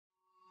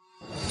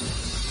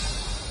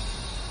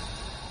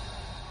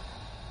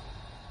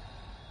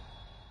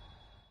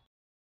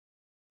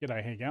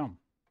G'day, how you going?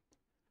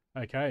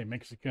 Okay,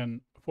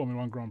 Mexican Formula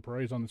One Grand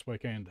Prix is on this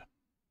weekend,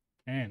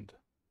 and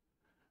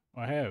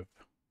I have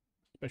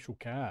special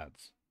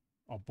cards.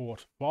 I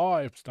bought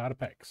 5 starter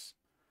packs,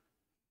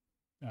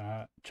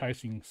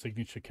 chasing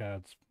signature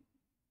cards.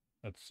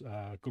 That's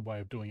a good way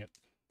of doing it.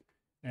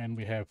 And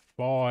we have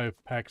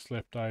 5 packs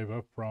left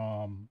over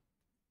from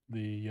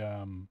the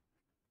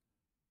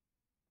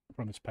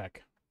from this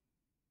pack.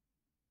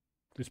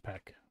 This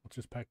pack. What's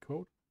this pack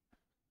called?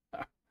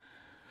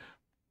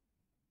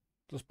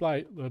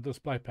 The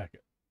display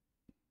packet.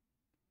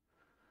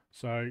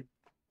 So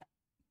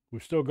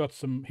we've still got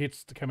some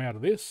hits to come out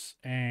of this,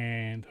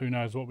 and who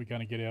knows what we're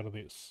going to get out of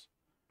this.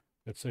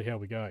 Let's see how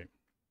we go.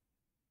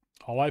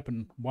 I'll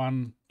open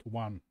 1 to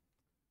 1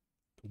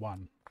 to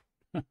 1.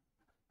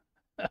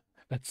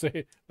 Let's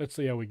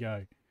see how we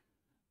go.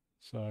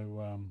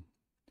 So,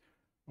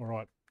 all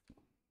right.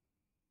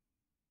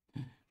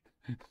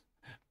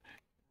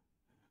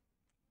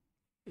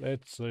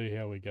 Let's see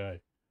how we go.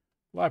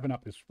 We'll open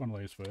up this one of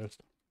these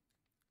first.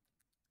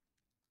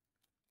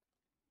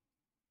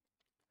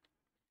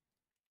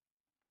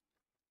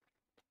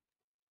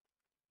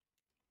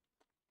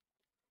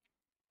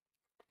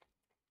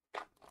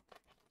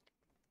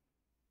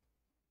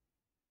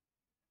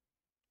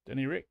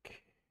 Denny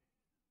Rick.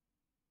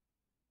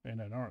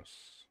 Lando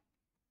Norris.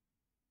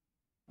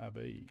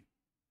 RB.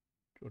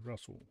 George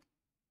Russell.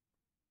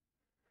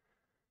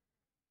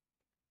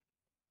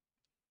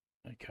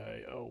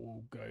 Okay,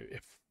 we'll go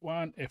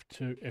F1,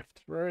 F2,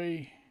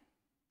 F3.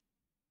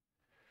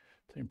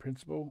 Team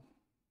Principal.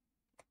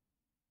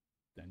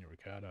 Daniel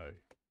Ricciardo.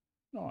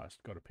 Nice,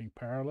 got a pink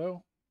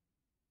parallel.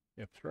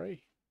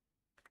 F3.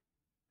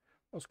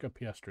 Oscar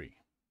Piastri.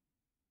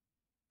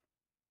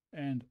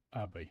 And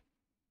RB.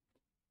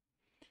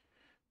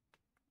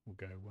 We'll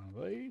go one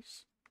of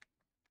these.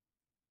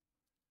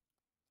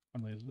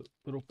 One of these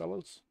little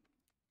fellas.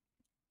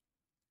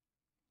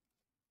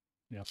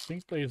 Now, I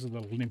think these are the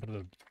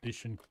limited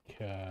edition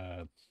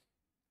cards.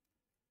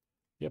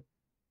 Yep,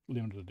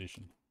 limited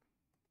edition.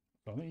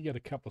 So I think you get a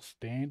couple of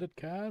standard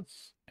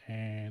cards,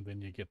 and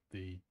then you get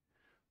the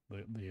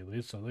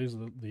LEs. So these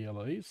are the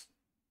LEs.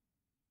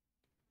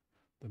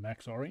 The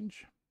Max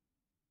Orange.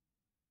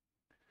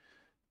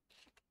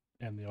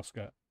 And the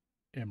Oscar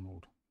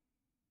Emerald.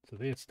 So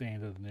they're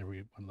standard in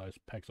every one of those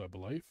packs, I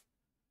believe.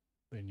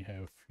 Then you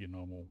have your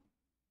normal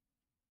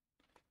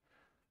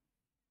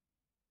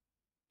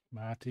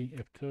Marty,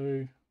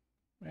 F2,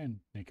 and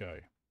Nico.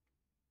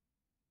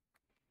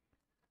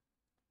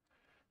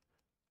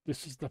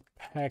 This is the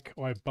pack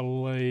I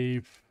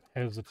believe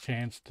has a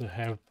chance to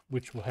have,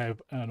 which will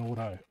have an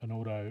auto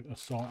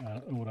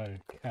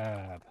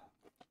card.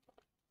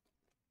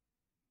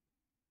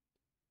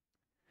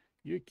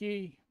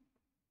 Yuki,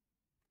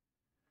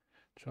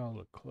 Charles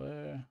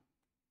Leclerc,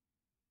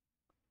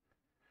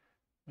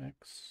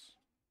 Max,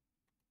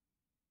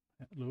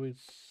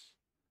 Lewis,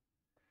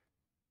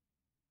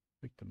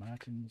 Victor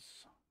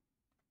Martins,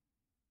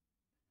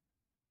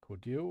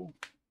 Cordial,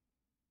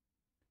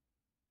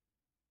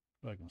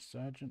 Logan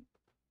Sargent,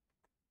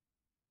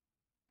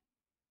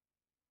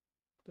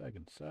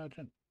 Logan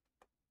Sargent.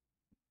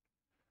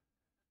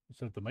 Is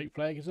that the meat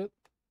flag, is it?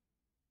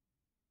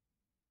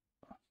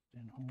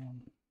 Stenhorn.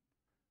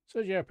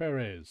 Sergio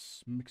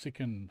Perez,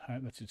 Mexican,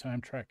 that's his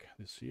home track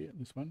this year,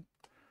 this one.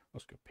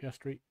 Oscar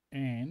Piastri,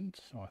 and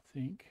I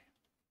think,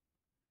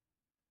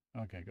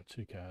 okay, got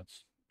 2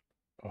 cards.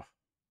 Oh,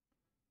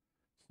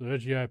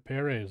 Sergio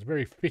Perez,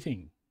 very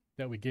fitting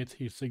that we get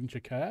his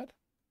signature card.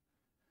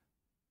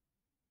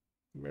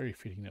 Very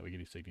fitting that we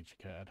get his signature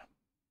card.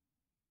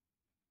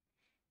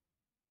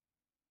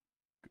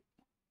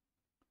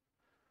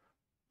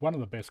 One of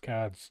the best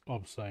cards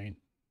I've seen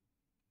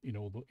in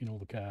all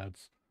the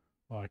cards.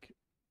 Like,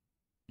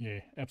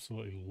 yeah,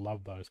 absolutely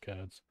love those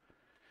cards.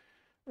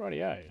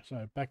 Rightio,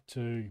 so back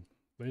to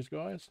these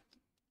guys.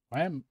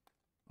 I am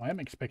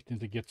expecting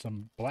to get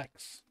some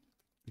blacks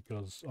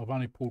because I've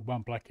only pulled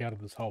 1 black out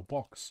of this whole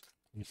box.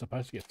 You're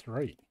supposed to get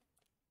 3.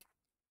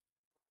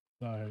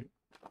 So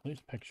these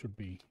packs should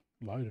be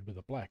loaded with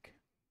a black.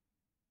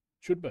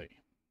 Should be.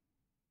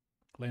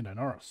 Lando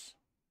Norris.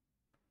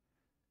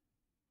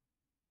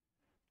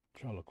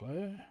 Charles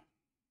Leclerc.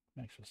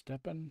 Max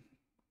Verstappen.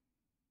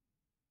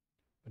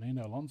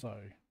 Fernando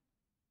Alonso.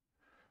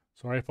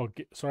 Sorry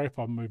if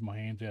I move my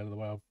hands out of the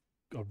way.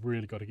 I've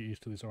really got to get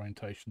used to this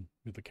orientation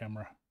with the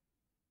camera.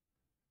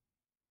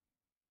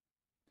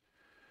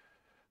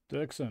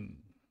 Dirksen.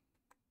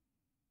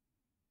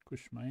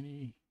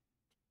 Kushmani.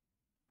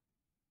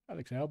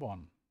 Alex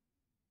Albon.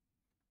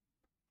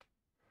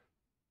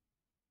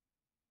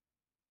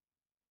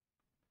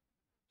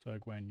 So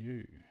Guan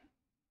Yu.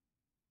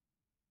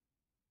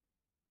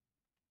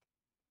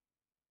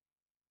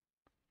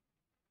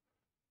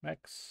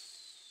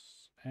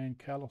 Max and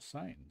Carlos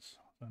Sainz.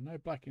 So no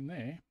black in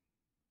there.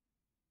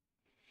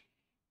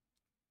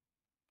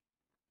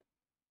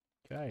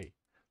 Okay,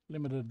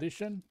 limited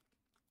edition.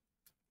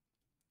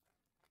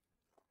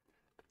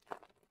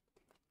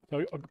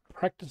 So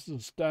practice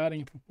is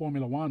starting for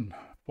Formula One,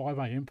 5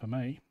 AM for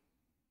me.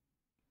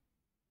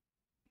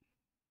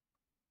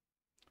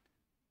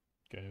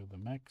 Go the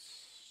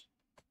Max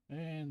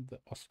and the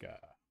Oscar.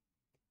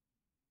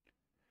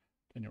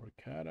 Daniel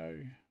Ricciardo.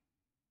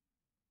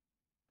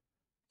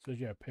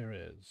 Sergio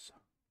Perez.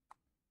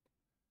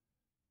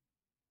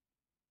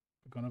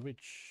 Bogonovic.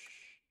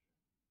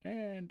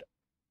 And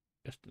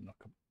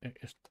Esteban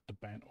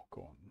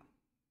Ocon.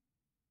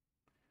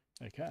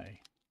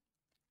 Okay.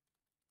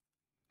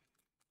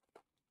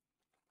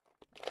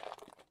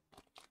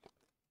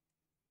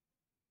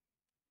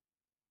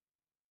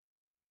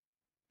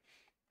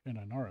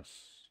 Fernando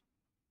Norris.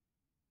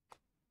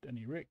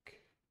 Danny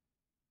Rick.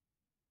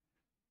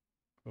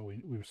 Well,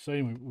 we've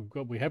seen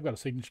we have got a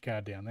signature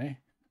card down there.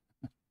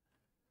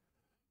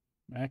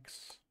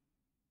 Max.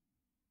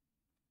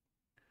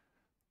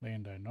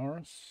 Lando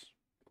Norris.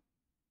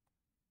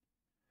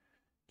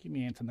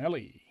 Kimi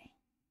Antonelli.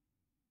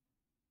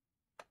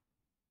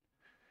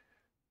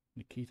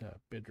 Nikita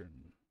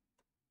Bedrin.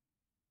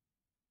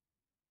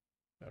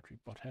 Valtteri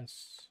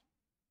Bottas.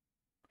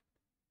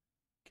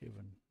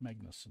 Kevin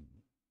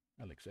Magnussen.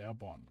 Alex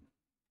Albon.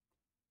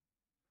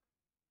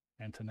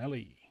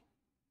 Antonelli.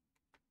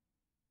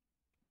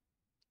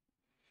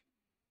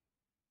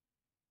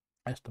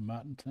 Aston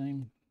Martin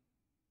team.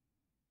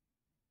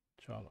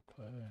 Charles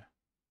Leclerc.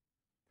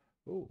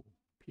 Oh,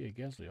 Pierre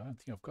Gasly. I don't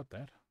think I've got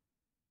that.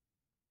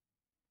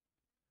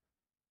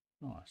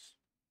 Nice.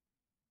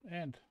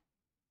 And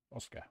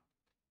Oscar.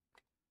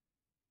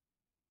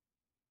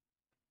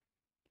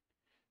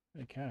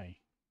 Okay.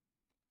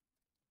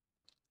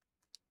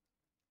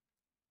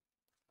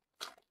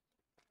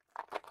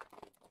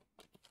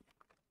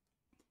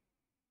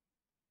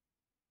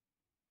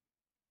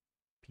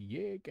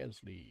 Pierre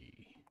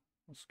Gasly.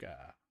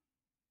 Oscar.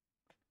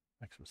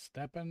 Max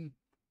Verstappen.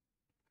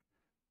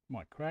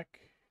 Mike Crack.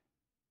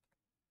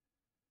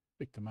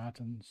 Victor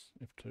Martins.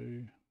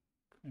 F2.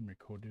 Emery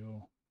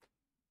Cordial.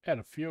 Out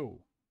of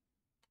fuel.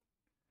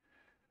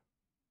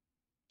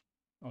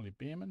 Ollie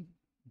Beerman.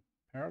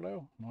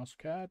 Parallel. Nice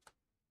card.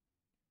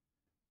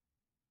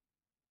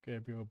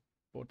 Gabriel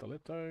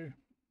Bortoletto.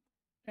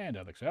 And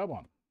Alex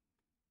Albon.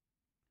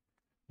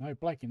 No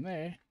black in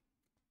there.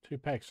 2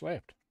 packs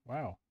left.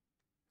 Wow.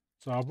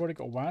 So I've already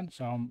got one,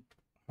 so I'm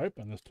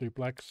hoping there's 2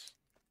 blacks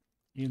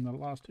in the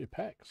last 2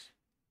 packs.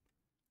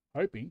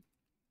 Hoping.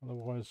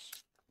 Otherwise,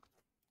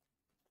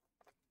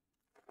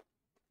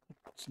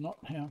 it's not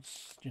how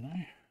it's, you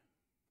know.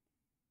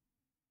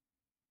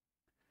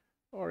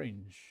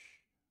 Orange.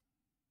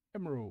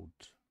 Emerald.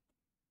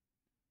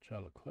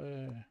 Charles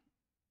Leclerc.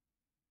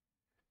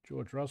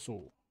 George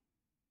Russell.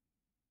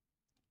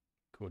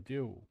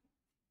 Cordial.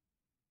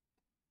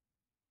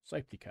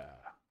 Safety car.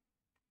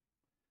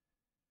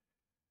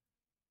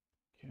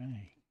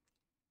 Okay.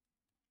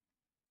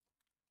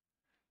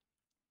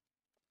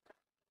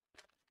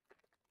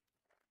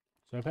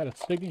 So I've had a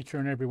signature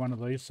in every one of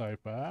these so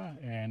far,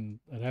 and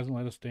it hasn't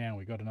let us down.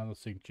 We've got another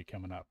signature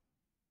coming up.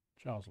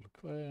 Charles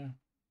Leclerc.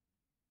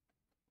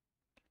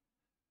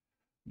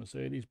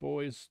 Mercedes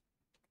boys.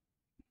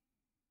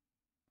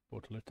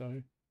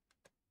 Bortoletto.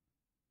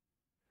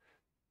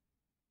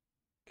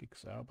 Kick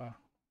Sauber.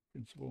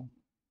 Principal.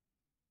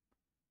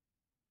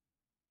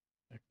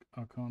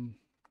 Ocon.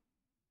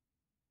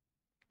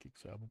 Kick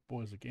Sauber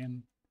boys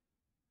again.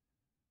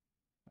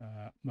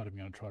 Not even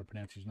going to try to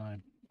pronounce his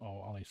name.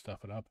 I'll only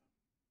stuff it up.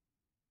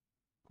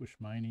 Push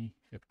Maney,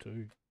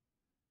 F2.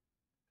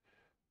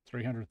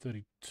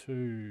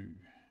 332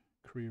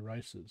 career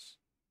races.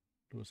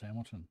 Lewis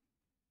Hamilton.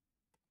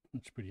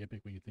 That's pretty epic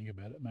when you think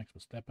about it. Max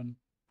Verstappen.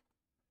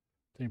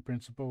 Team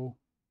principal.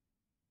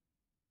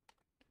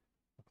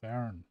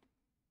 McLaren.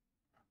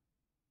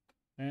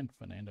 And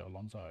Fernando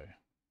Alonso.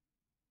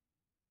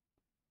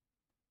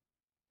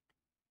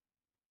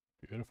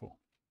 Beautiful.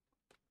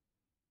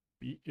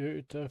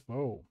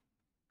 Beautiful.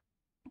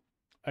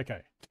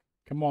 Okay.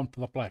 Come on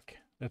for the black.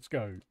 Let's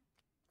go.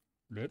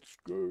 Let's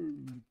go.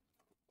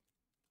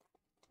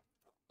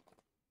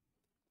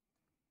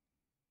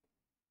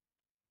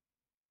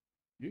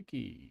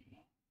 Yuki.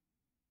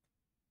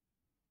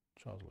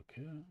 Charles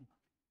Leclerc.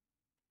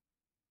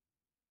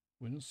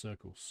 Winner's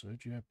circle.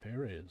 Sergio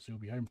Perez. He'll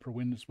be hoping for a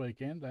win this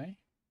weekend, eh?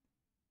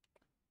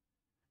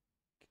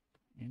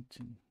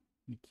 Anton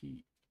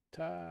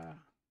Nikita.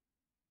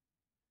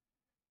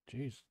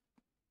 Jeez.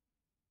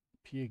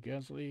 Pierre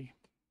Gasly.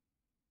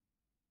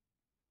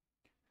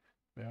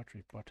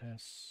 Valtteri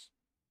Bottas.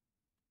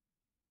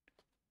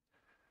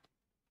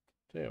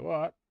 Tell you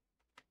what.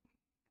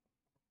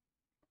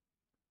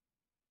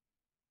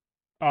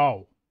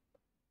 Oh.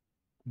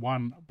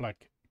 1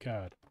 black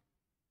card.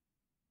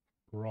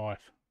 Right.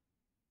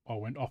 I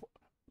went off.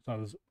 So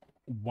there's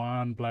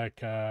 1 black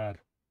card.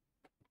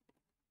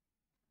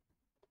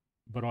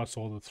 But I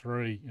saw the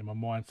 3 and my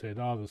mind said,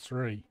 oh, there's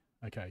 3.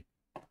 Okay.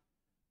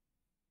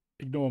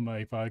 Ignore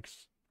me,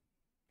 folks.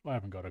 I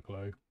haven't got a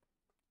clue.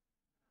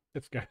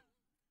 Let's go.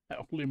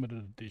 Limited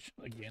edition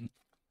again.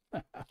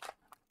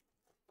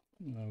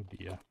 Oh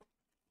dear.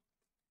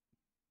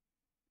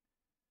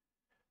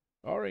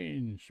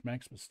 Orange,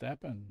 Max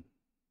Verstappen.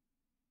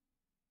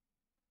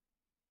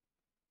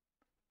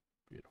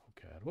 Beautiful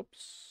card.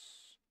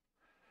 Whoops.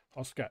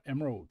 Oscar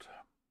Emerald.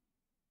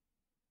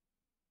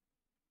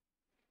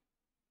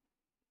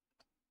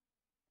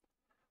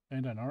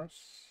 Lando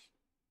Norris.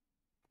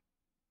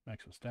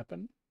 Max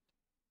Verstappen.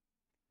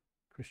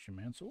 Christian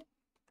Mansell.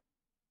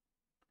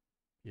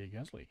 Pierre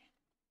Gasly.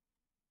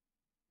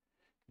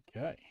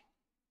 Okay.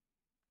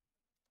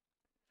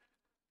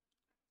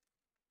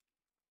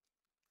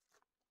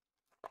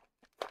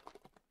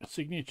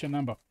 Signature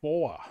number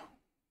 4.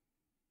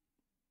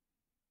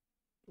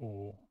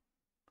 Or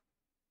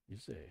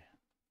is there?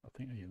 I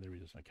think, yeah, there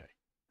is. Okay.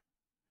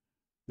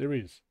 There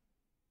is.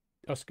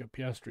 Oscar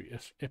Piastri,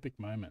 Epic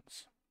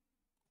Moments.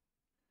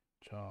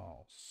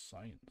 Charles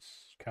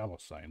Sainz.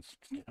 Carlos Sainz.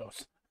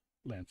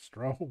 Lance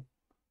Stroll.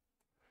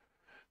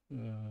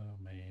 Oh,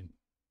 man.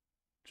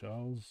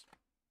 Charles.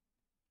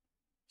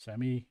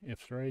 Sammy,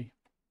 F3.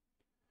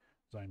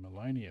 Zane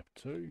Maloney,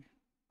 F2.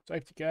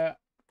 Safety car.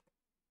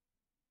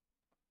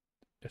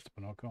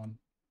 Esteban Ocon.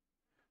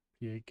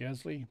 Pierre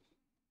Gasly.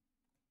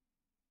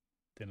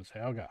 Dennis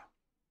Hauger.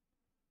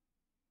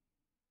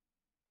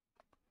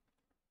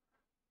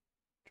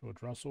 George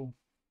Russell.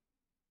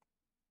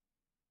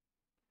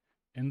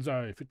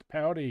 Enzo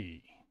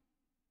Fittipaldi.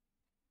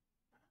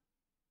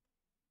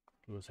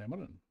 Lewis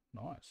Hamilton.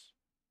 Nice.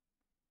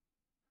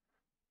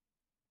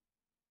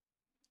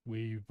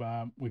 We've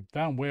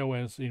done well,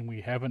 as in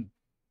we haven't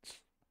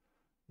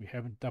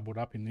doubled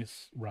up in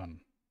this run,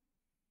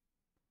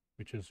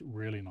 which is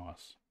really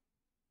nice.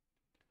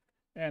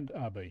 And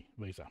RB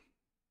Visa.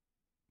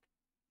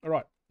 All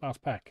right,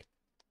 last pack.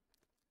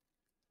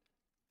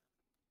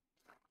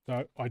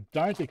 So I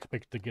don't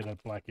expect to get a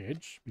black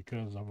edge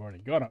because I've already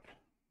got it.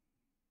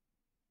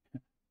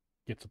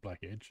 Gets a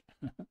black edge.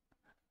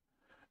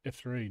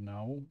 F3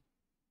 Noel.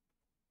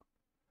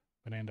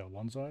 Fernando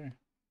Alonso.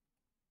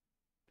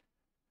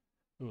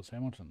 Lewis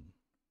Hamilton.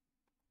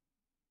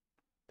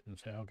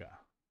 Dennis Hauger.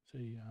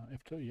 See,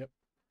 F2, yep.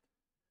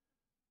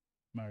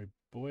 Murray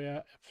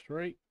Boyer,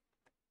 F3.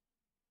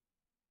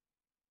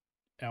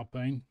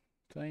 Alpine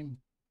team.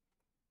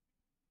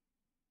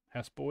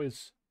 Haas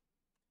Boys.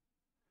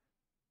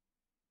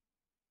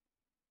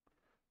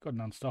 Got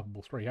an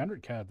unstoppable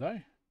 300 card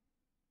though.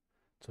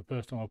 It's the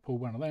first time I've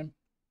pulled one of them.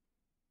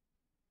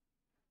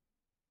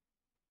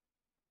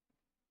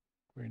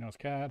 Very nice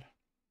card.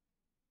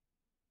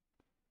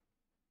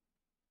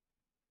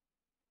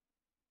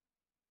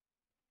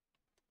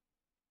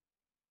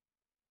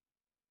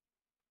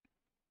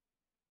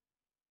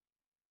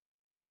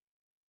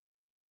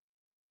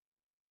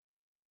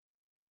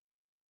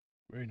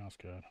 Very nice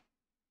card.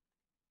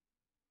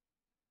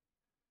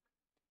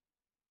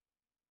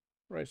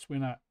 Race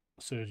winner,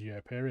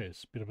 Sergio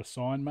Perez. Bit of a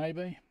sign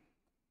maybe.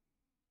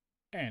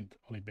 And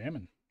Ollie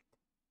Behrman.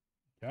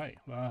 Okay,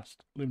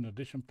 last limited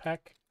edition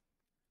pack.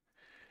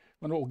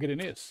 Wonder what we'll get in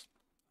this.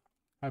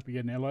 Hope we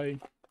get an LA.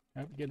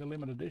 Hope we get a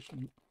limited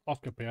edition.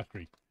 Oscar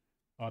Piastri.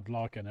 I'd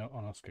like an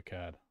Oscar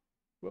card.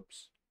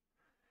 Whoops.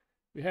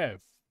 We have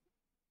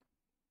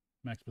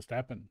Max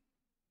Verstappen.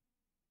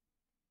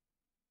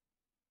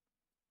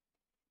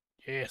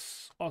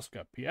 Yes,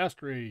 Oscar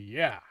Piastri,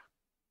 yeah.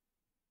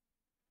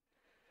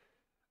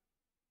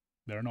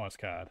 They're a nice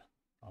card,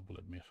 I will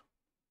admit.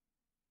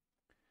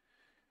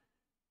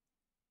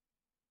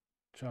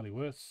 Charlie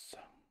Worth.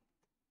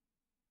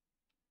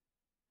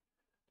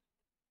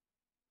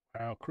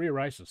 Wow, career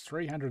races,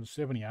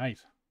 378.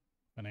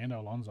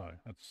 Fernando Alonso,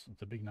 that's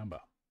a big number.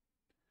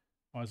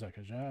 Isaac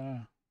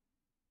Ajar.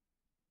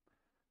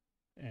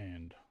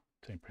 And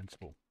team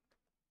principal.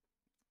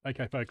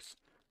 Okay, folks,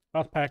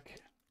 last pack.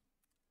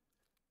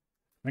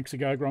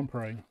 Mexico Grand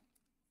Prix.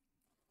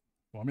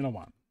 Formula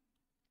 1,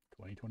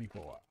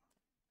 2024.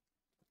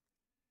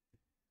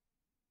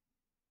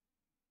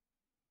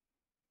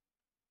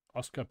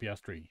 Oscar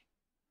Piastri. Is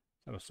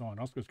that a sign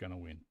Oscar's going to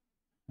win?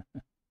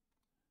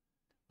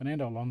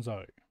 Fernando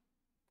Alonso.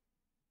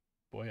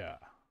 Boyer.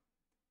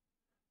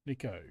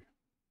 Nico.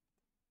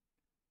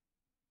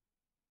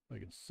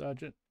 Logan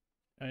Sargent.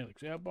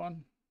 Alex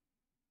Albon.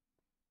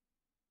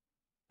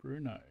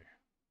 Bruno.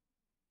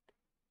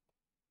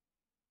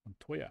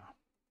 Montoya.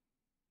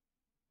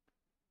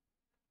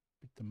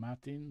 Victor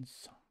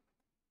Martins.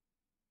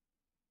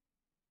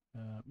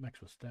 Max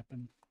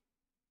Verstappen.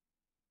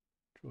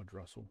 George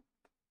Russell.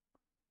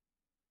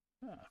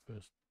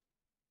 First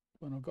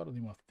one I got of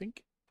him, I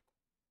think.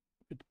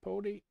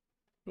 Fittipaldi.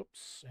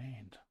 Oops,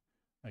 and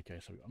okay,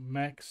 so we've got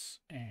Max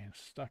and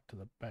stuck to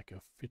the back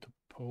of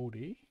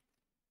Fittipaldi.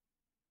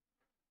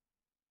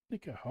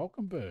 Nico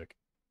Hulkenberg.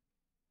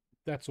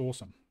 That's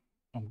awesome.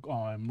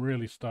 I'm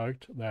really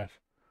stoked that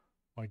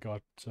I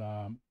got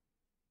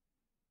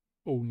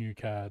all new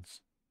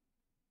cards.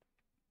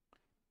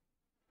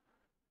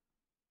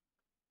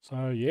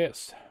 So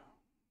yes,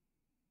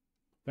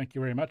 thank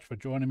you very much for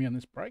joining me on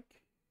this break.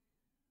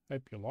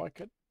 Hope you like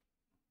it.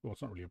 Well,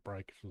 it's not really a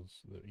break,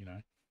 it's, you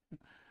know,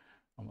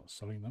 I'm not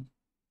selling them.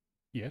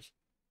 Yes.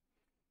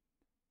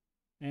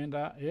 And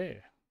yeah,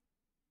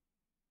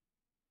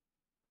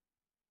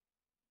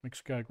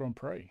 Mexico Grand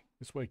Prix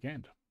this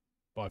weekend.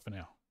 Bye for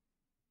now.